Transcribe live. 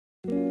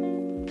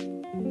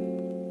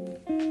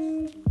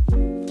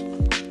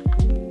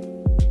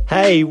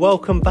Hey,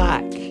 welcome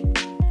back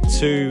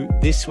to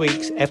this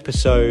week's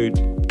episode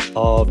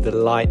of the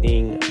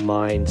Lightning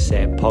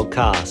Mindset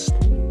podcast.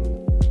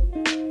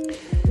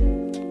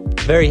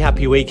 Very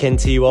happy weekend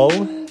to you all.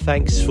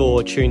 Thanks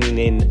for tuning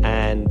in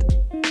and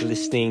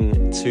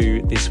listening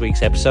to this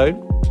week's episode.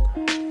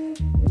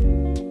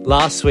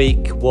 Last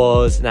week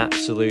was an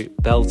absolute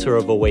belter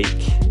of a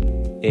week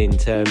in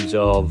terms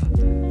of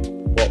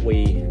what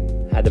we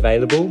had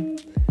available,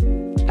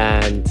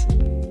 and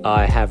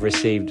I have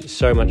received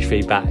so much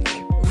feedback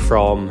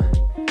from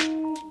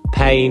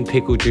pain,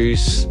 pickle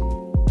juice,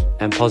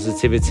 and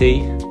positivity.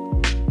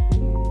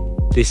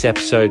 This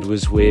episode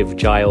was with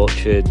Jai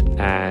Orchard,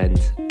 and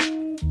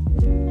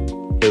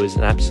it was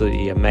an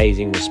absolutely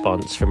amazing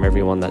response from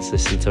everyone that's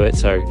listened to it.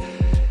 So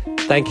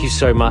thank you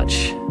so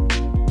much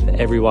for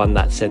everyone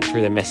that sent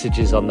through their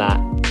messages on that.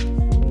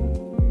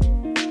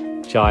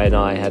 Jai and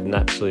I had an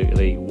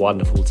absolutely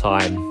wonderful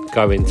time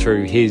going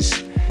through his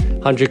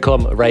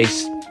 100-kilometer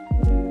race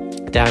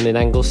down in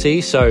Anglesey.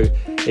 So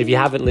if you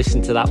haven't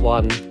listened to that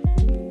one,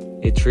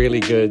 it's really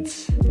good.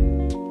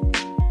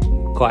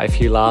 Quite a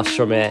few laughs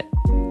from it,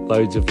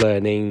 loads of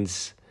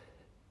learnings,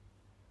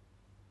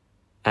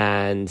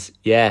 and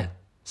yeah,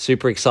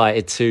 super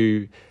excited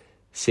to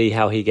see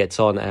how he gets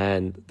on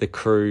and the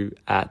crew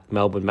at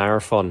Melbourne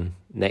Marathon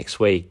next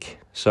week.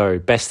 So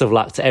best of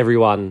luck to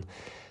everyone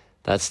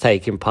that's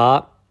taking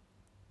part.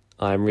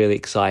 I'm really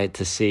excited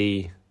to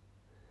see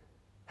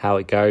how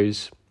it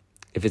goes.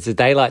 If it's a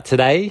day like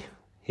today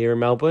here in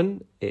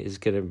Melbourne, it is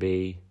going to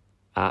be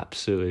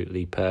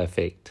absolutely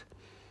perfect.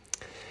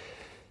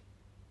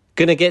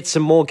 Going to get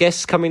some more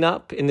guests coming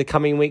up in the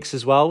coming weeks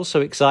as well. So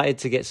excited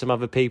to get some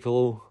other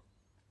people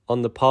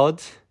on the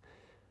pod.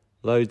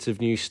 Loads of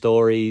new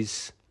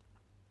stories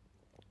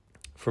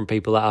from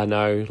people that I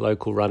know,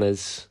 local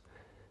runners.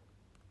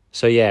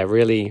 So yeah,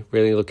 really,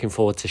 really looking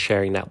forward to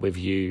sharing that with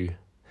you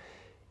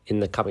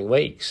in the coming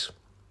weeks.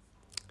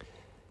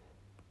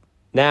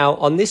 Now,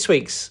 on this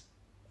week's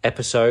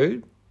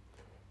episode,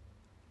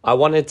 I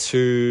wanted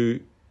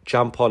to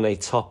jump on a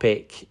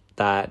topic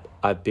that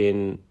I've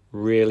been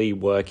really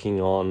working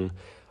on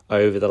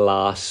over the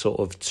last sort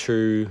of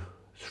 2,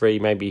 3,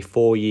 maybe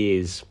 4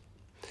 years.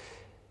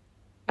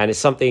 And it's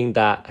something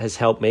that has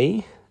helped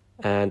me,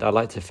 and I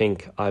like to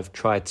think I've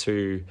tried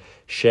to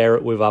share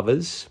it with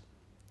others.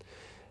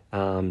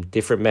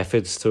 Different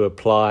methods to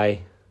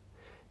apply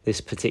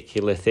this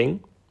particular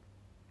thing.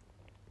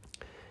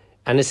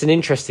 And it's an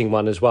interesting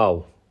one as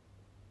well.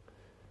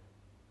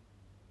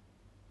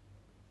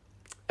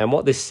 And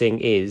what this thing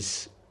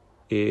is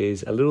a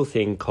little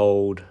thing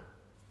called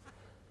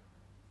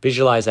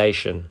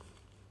visualization.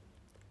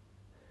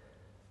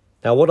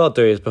 Now, what I'll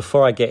do is,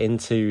 before I get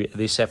into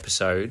this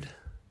episode,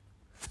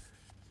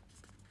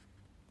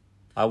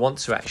 I want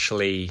to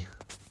actually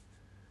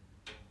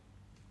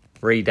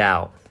read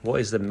out what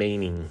is the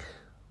meaning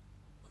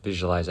of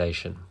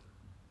visualization.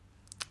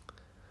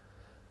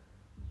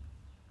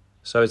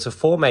 So it's a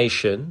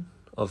formation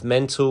of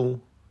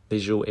mental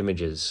visual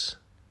images.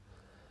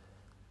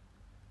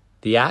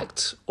 The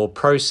act or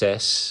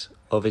process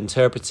of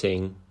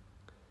interpreting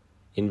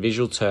in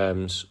visual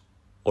terms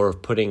or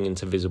of putting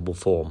into visible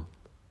form.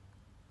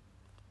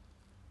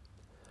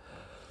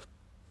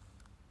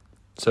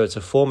 So it's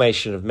a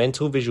formation of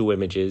mental visual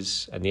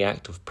images and the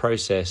act of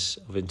process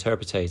of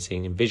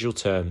interpreting in visual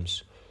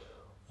terms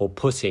or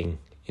putting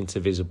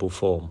into visible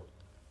form.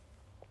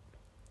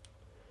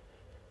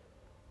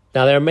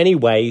 Now, there are many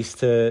ways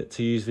to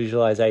use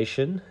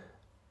visualization.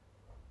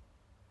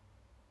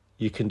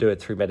 You can do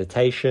it through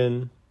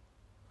meditation.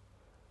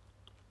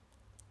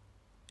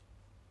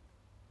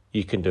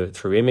 You can do it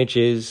through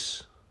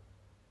images,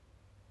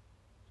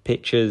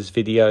 pictures,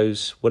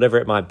 videos, whatever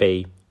it might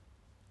be.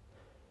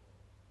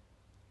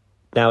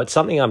 Now, it's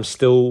something I'm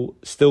still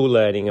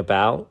learning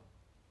about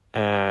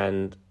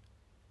and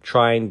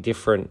trying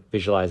different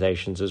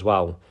visualizations as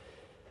well.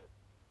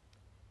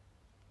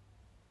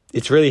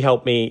 It's really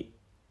helped me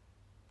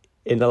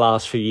in the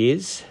last few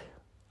years,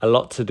 a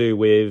lot to do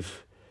with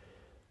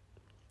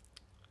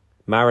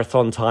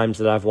marathon times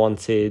that I've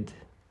wanted,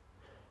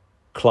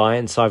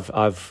 clients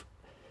I've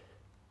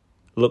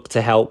looked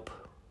to help,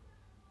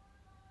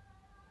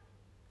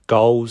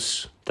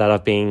 goals that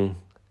I've been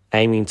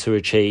aiming to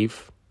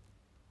achieve.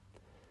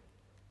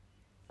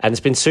 And it's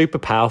been super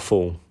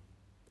powerful.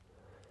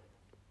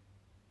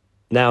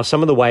 Now,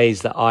 some of the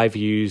ways that I've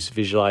used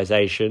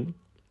visualization,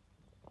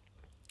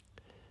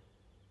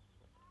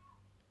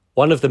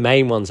 one of the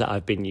main ones that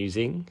I've been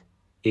using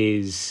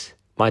is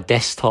my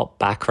desktop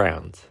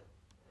background.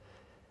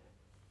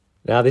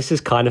 Now, this is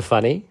kind of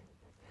funny.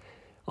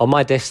 On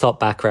my desktop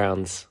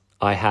backgrounds,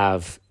 I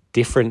have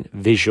different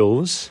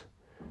visuals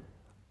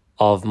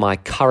of my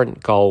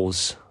current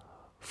goals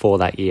for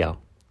that year.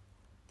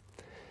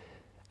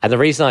 And the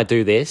reason I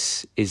do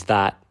this is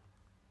that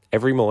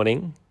every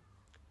morning,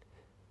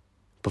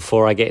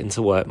 before I get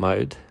into work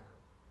mode,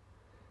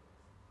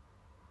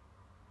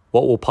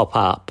 what will pop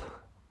up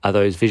are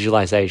those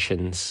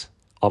visualizations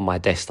on my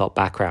desktop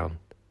background.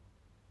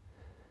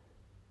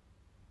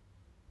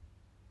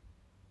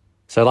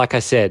 So like I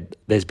said,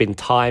 there's been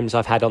times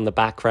I've had on the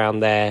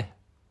background there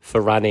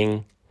for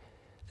running.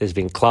 There's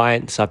been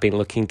clients I've been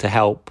looking to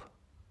help.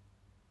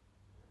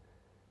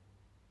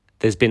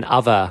 There's been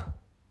other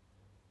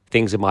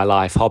things in my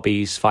life,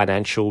 hobbies,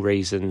 financial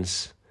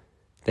reasons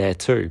there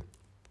too.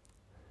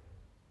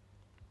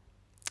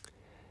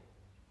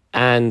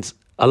 And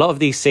a lot of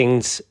these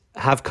things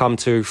have come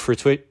to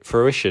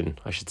fruition,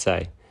 I should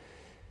say.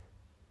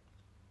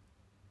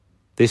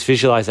 This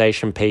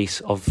visualization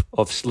piece of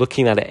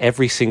looking at it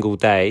every single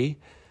day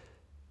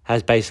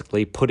has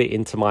basically put it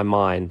into my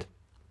mind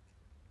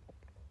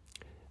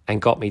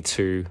and got me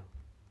to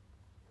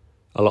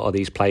a lot of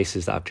these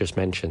places that I've just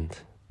mentioned.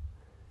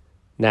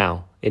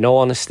 Now, in all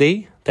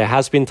honesty, there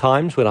has been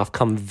times when I've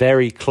come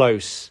very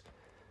close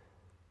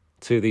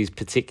to these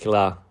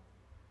particular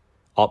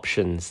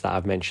options that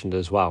I've mentioned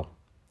as well.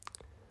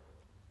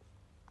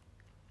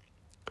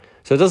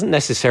 So it doesn't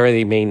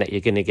necessarily mean that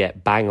you're going to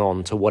get bang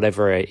on to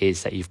whatever it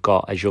is that you've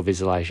got as your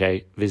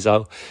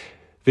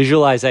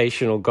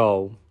visualizational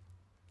goal,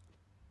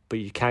 but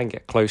you can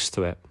get close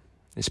to it.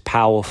 It's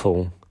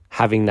powerful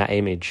having that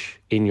image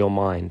in your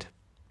mind.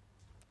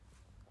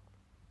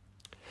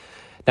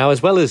 Now,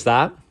 as well as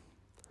that,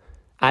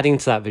 adding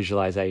to that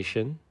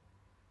visualization,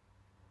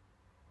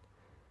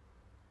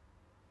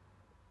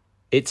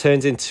 it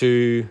turns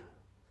into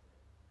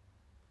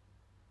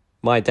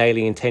my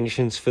daily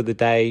intentions for the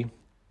day.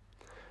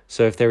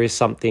 So if there is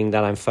something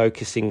that I'm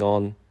focusing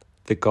on,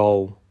 the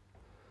goal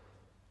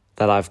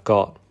that I've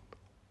got,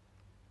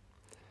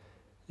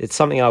 it's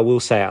something I will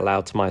say out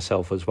loud to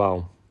myself as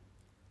well.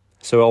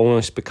 So it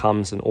almost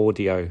becomes an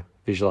audio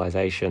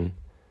visualization.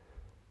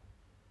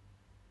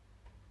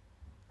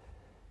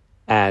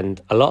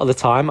 And a lot of the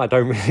time, I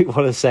don't really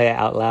want to say it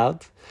out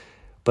loud,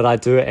 but I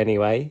do it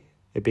anyway.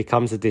 It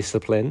becomes a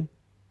discipline.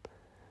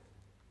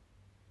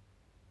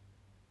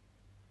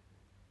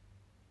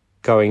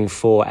 Going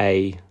for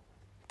a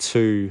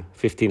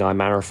 2:59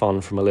 marathon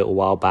from a little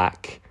while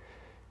back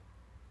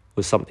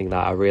was something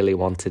that I really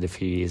wanted a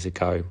few years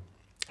ago.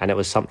 And it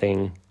was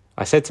something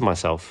I said to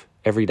myself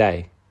every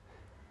day,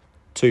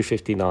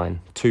 2:59,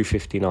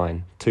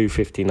 2:59,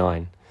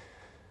 2:59.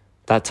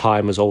 That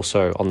time was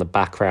also on the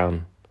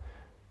background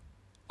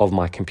of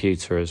my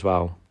computer as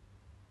well.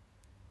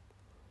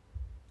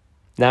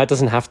 Now, it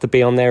doesn't have to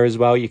be on there as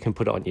well. You can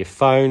put it on your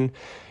phone.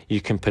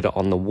 You can put it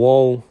on the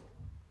wall.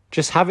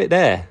 Just have it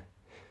there.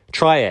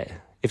 Try it.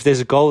 If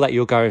there's a goal that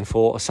you're going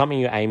for or something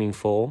you're aiming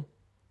for,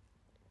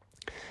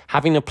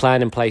 having a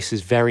plan in place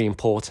is very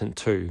important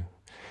too.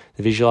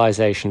 The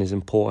visualization is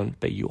important,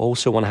 but you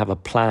also want to have a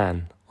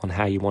plan on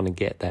how you want to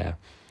get there.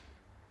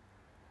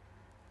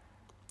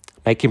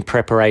 Making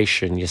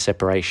preparation your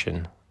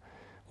separation,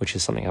 which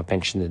is something I've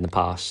mentioned in the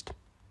past.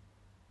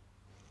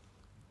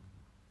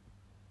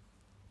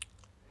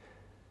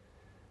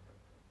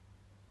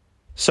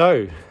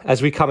 So,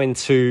 as we come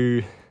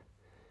into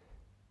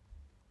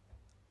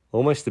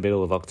almost the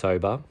middle of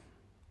October,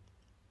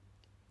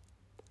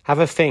 have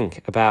a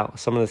think about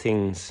some of the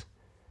things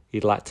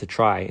you'd like to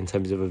try in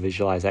terms of a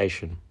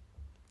visualization.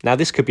 Now,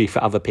 this could be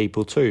for other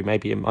people too.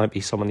 Maybe it might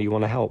be someone you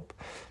want to help.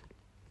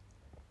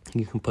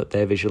 You can put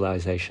their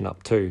visualization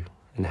up too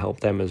and help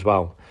them as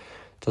well.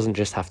 It doesn't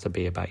just have to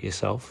be about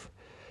yourself.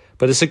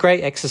 But it's a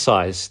great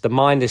exercise. The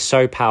mind is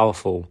so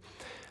powerful,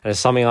 and it's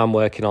something I'm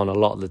working on a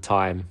lot of the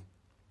time.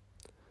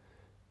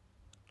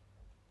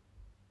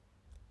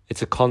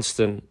 It's a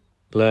constant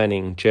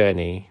learning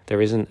journey. There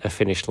isn't a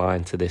finish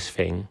line to this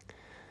thing.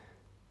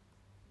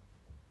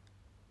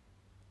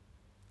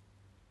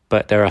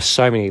 But there are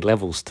so many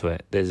levels to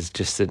it. There's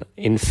just an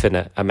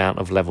infinite amount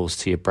of levels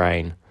to your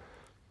brain.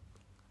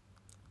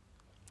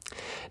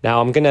 Now,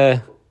 I'm going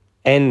to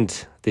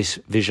end this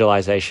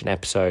visualization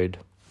episode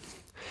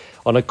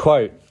on a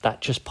quote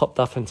that just popped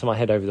up into my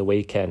head over the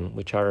weekend,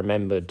 which I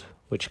remembered,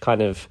 which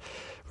kind of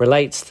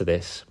relates to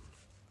this.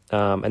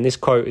 And this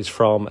quote is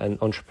from an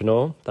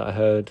entrepreneur that I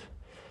heard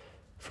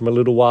from a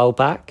little while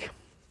back.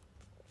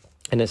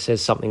 And it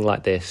says something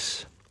like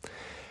this: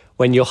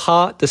 when your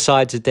heart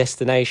decides a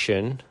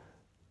destination,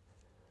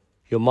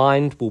 your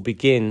mind will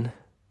begin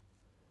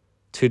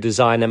to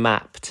design a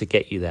map to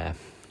get you there.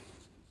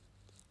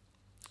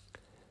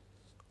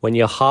 When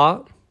your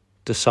heart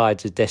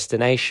decides a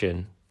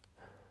destination,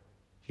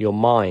 your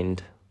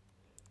mind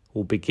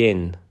will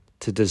begin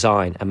to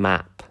design a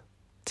map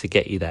to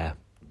get you there.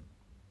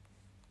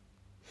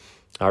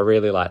 I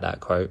really like that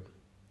quote.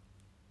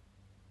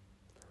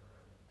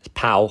 It's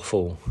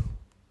powerful.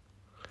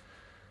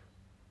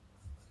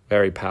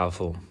 Very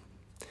powerful.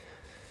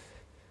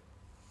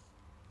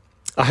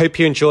 I hope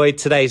you enjoyed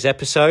today's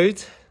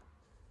episode.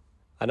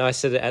 I know I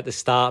said it at the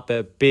start,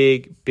 but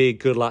big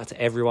good luck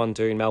to everyone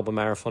doing Melbourne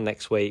Marathon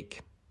next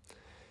week.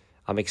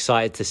 I'm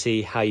excited to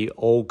see how you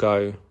all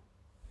go.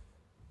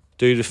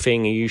 Do the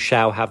thing and you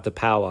shall have the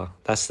power.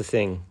 That's the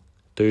thing.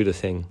 Do the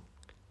thing.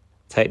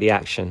 Take the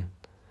action.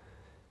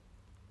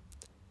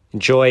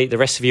 Enjoy the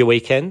rest of your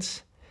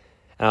weekends.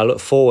 And I look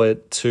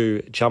forward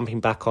to jumping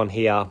back on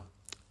here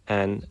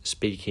and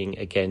speaking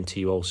again to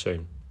you all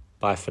soon.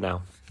 Bye for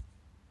now.